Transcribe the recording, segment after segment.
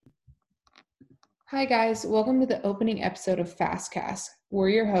Hi, guys. Welcome to the opening episode of Fastcast. We're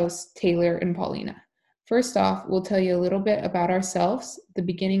your hosts, Taylor and Paulina. First off, we'll tell you a little bit about ourselves, the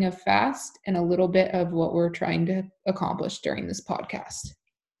beginning of Fast, and a little bit of what we're trying to accomplish during this podcast.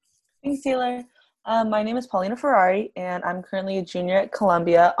 Thanks, Taylor. My name is Paulina Ferrari, and I'm currently a junior at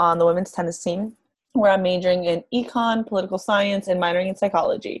Columbia on the women's tennis team, where I'm majoring in econ, political science, and minoring in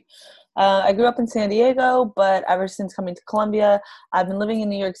psychology. I grew up in San Diego, but ever since coming to Columbia, I've been living in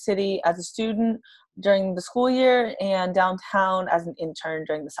New York City as a student during the school year and downtown as an intern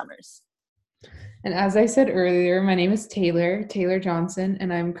during the summers. And as I said earlier, my name is Taylor Johnson,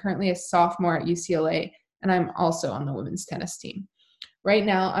 and I'm currently a sophomore at UCLA, and I'm also on the women's tennis team. Right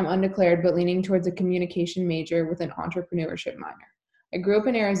now, I'm undeclared, but leaning towards a communication major with an entrepreneurship minor. I grew up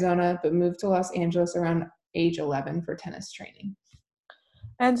in Arizona, but moved to Los Angeles around age 11 for tennis training.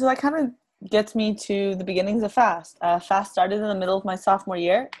 And so that kind of gets me to the beginnings of FAST. FAST started in the middle of my sophomore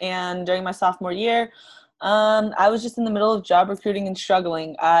year, and during my sophomore year, I was just in the middle of job recruiting and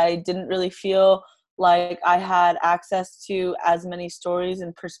struggling. I didn't really feel like I had access to as many stories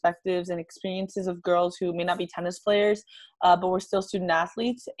and perspectives and experiences of girls who may not be tennis players, but were still student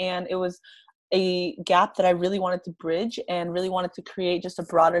athletes. And it was a gap that I really wanted to bridge and really wanted to create just a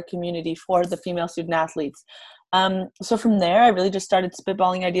broader community for the female student athletes. So from there, I really just started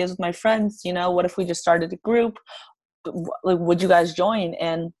spitballing ideas with my friends. What if we just started a group? Like, would you guys join?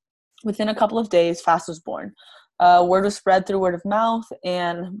 And within a couple of days, FAST was born. Word was spread through word of mouth,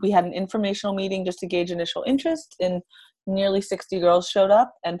 and we had an informational meeting just to gauge initial interest, and nearly 60 girls showed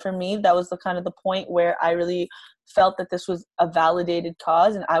up. And for me, that was the point where I really felt that this was a validated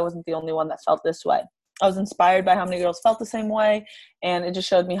cause, and I wasn't the only one that felt this way. I was inspired by how many girls felt the same way, and it just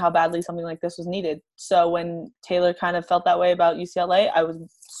showed me how badly something like this was needed. So when Taylor kind of felt that way about UCLA, I was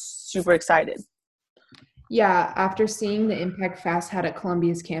super excited. Yeah, after seeing the impact FAST had at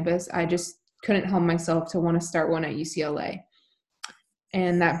Columbia's campus, I just couldn't help myself to want to start one at UCLA.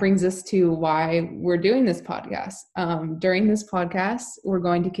 And that brings us to why we're doing this podcast. During this podcast, we're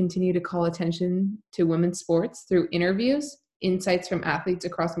going to continue to call attention to women's sports through interviews, insights from athletes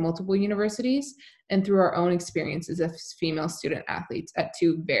across multiple universities, and through our own experiences as female student athletes at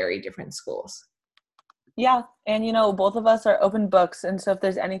two very different schools. Yeah, and both of us are open books, and so if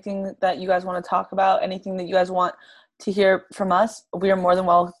there's anything that you guys want to talk about, anything that you guys want to hear from us, we are more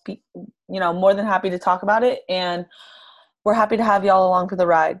than happy to talk about it, and we're happy to have y'all along for the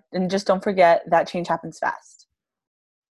ride. And just don't forget that change happens fast.